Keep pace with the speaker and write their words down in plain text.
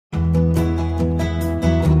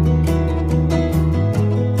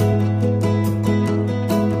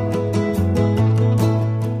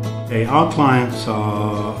our clients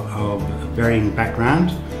are of varying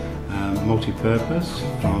background, multi-purpose,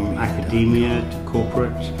 from academia to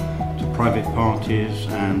corporate to private parties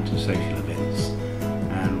and to social events.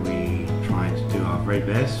 And we try to do our very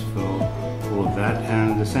best for all of that,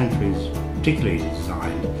 and the centre is particularly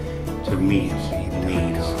designed to meet the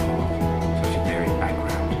needs of such a varied background.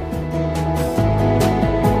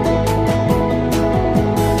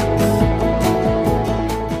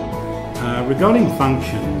 Regarding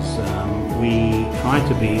functions, we try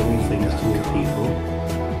to be all things to all people.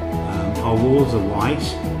 Our walls are white,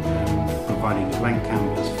 providing a blank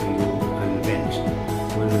canvas for your own event,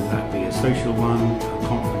 whether that be a social one, a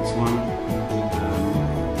conference one.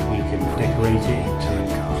 You can decorate it to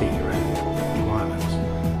complete your own requirements.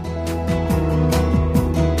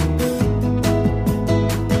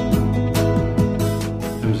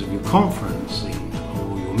 In terms of your conferencing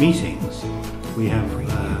or your meetings, we have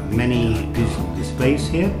many digital displays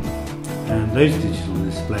here, and those digital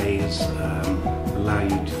displays allow you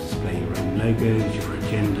to display your own logos, your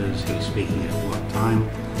agendas, who's speaking at what time,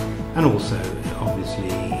 and also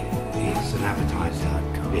obviously it's an advertising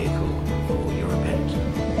vehicle for your event.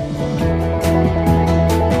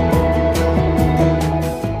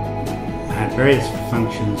 I had various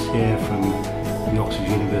functions here, from the Oxford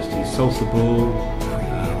University Salsa Ball,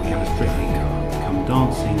 we have a Strictly Come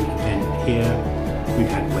Dancing event here. We've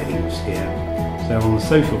had weddings here. So on the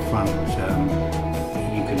social front,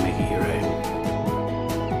 you can make it your own.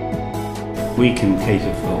 We can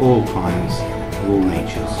cater for all clients of all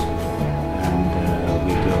natures.